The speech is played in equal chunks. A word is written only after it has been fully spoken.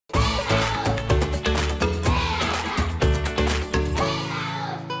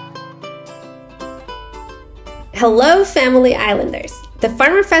Hello Family Islanders! The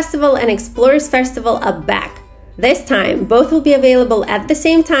Farmer Festival and Explorers Festival are back. This time, both will be available at the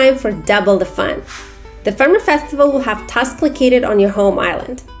same time for double the fun. The Farmer Festival will have tasks located on your home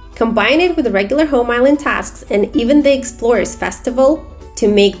island. Combine it with the regular home island tasks and even the Explorers Festival to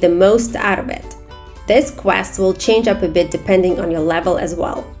make the most out of it. This quest will change up a bit depending on your level as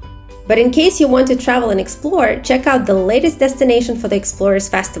well. But in case you want to travel and explore, check out the latest destination for the Explorers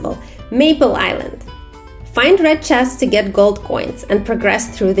Festival, Maple Island. Find red chests to get gold coins and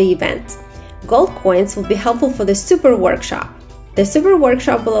progress through the event. Gold coins will be helpful for the Super Workshop. The Super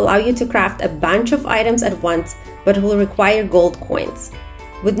Workshop will allow you to craft a bunch of items at once, but will require gold coins.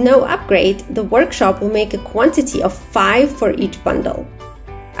 With no upgrade, the workshop will make a quantity of 5 for each bundle.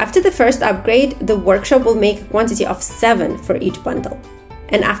 After the first upgrade, the workshop will make a quantity of 7 for each bundle.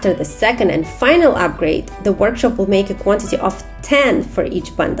 And after the second and final upgrade, the workshop will make a quantity of 10 for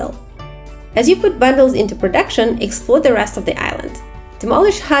each bundle. As you put bundles into production, explore the rest of the island.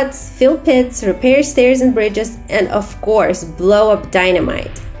 Demolish huts, fill pits, repair stairs and bridges, and of course, blow up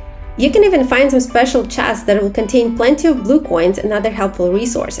dynamite. You can even find some special chests that will contain plenty of blue coins and other helpful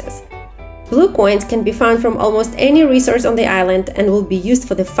resources. Blue coins can be found from almost any resource on the island and will be used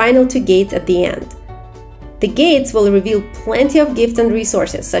for the final 2 gates at the end. The gates will reveal plenty of gifts and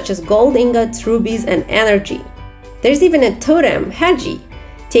resources such as gold ingots, rubies, and energy. There's even a totem, Haji.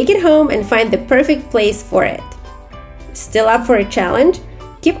 Take it home and find the perfect place for it. Still up for a challenge?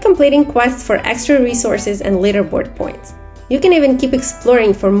 Keep completing quests for extra resources and leaderboard points. You can even keep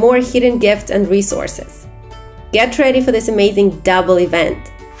exploring for more hidden gifts and resources. Get ready for this amazing double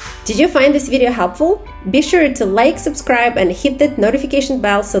event. Did you find this video helpful? Be sure to like, subscribe, and hit that notification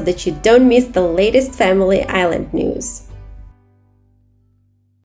bell so that you don't miss the latest Family Island news.